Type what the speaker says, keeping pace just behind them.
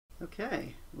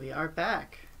Okay, we are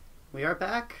back. We are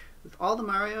back with all the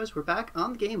Marios. We're back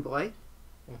on the Game Boy.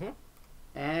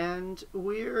 And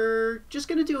we're just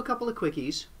going to do a couple of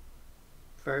quickies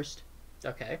first.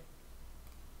 Okay.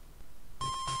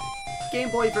 Game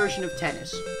Boy version of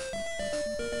tennis.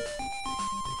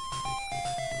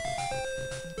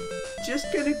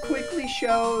 Just going to quickly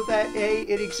show that A,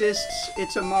 it exists,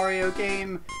 it's a Mario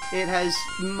game, it has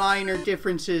minor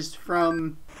differences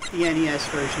from the NES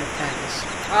version of tennis.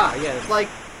 Ah, yes. Like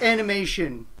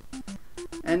animation.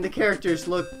 And the characters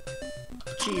look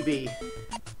chibi.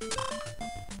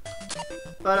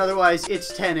 But otherwise,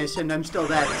 it's tennis, and I'm still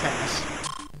bad at tennis.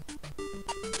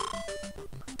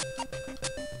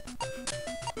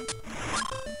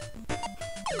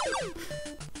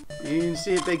 You can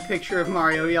see a big picture of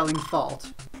Mario yelling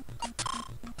fault.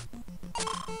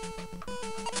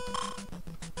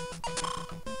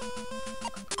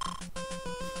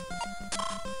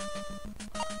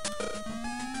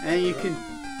 And you can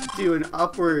do an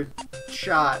upward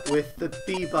shot with the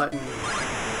B button.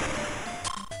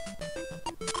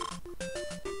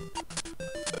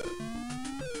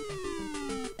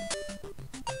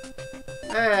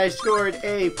 Hey, I scored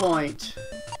a point.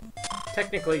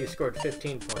 Technically, you scored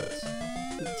 15 points.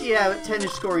 Yeah, but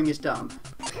tennis scoring is dumb.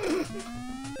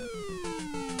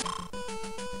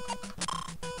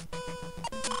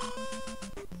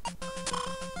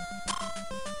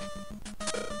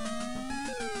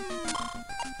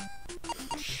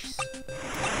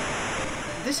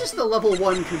 This is the level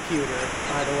 1 computer,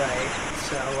 by the way,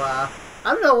 so, I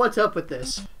don't know what's up with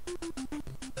this.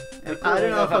 I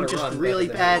don't know if I'm just really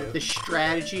bad at the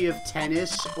strategy of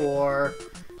tennis, or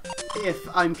if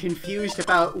I'm confused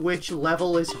about which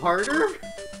level is harder.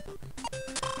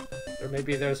 Or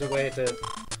maybe there's a way to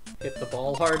hit the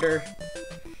ball harder.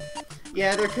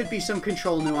 Yeah, there could be some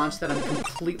control nuance that I'm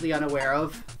completely unaware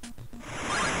of.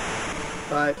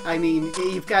 But, I mean,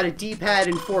 you've got a D-pad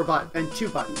and 2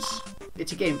 buttons.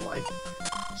 It's a Game Boy.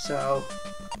 So,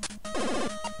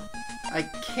 I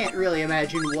can't really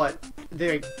imagine what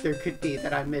there could be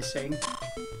that I'm missing.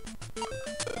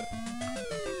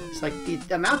 It's like,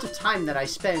 the amount of time that I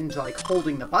spend, like,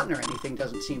 holding the button or anything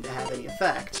doesn't seem to have any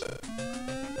effect.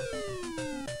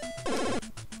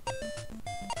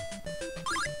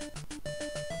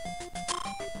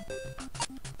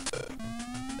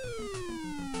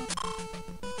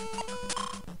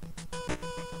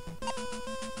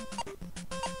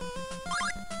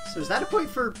 So is that a point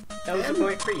for That was a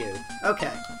point for you.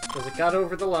 Okay. Because it got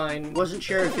over the line. Wasn't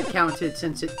sure if it counted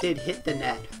since it did hit the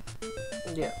net.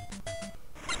 Yeah.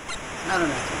 I don't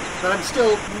know. But I'm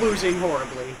still losing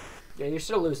horribly. Yeah, you're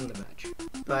still losing the match.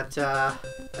 But, I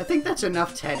think that's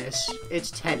enough tennis.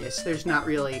 It's tennis. There's not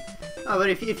really... Oh, but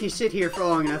if you sit here for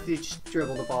long enough, you just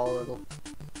dribble the ball a little.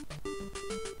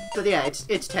 But yeah,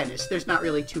 it's tennis. There's not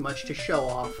really too much to show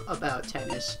off about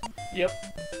tennis. Yep.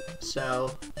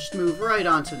 So, just move right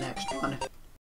on to the next one.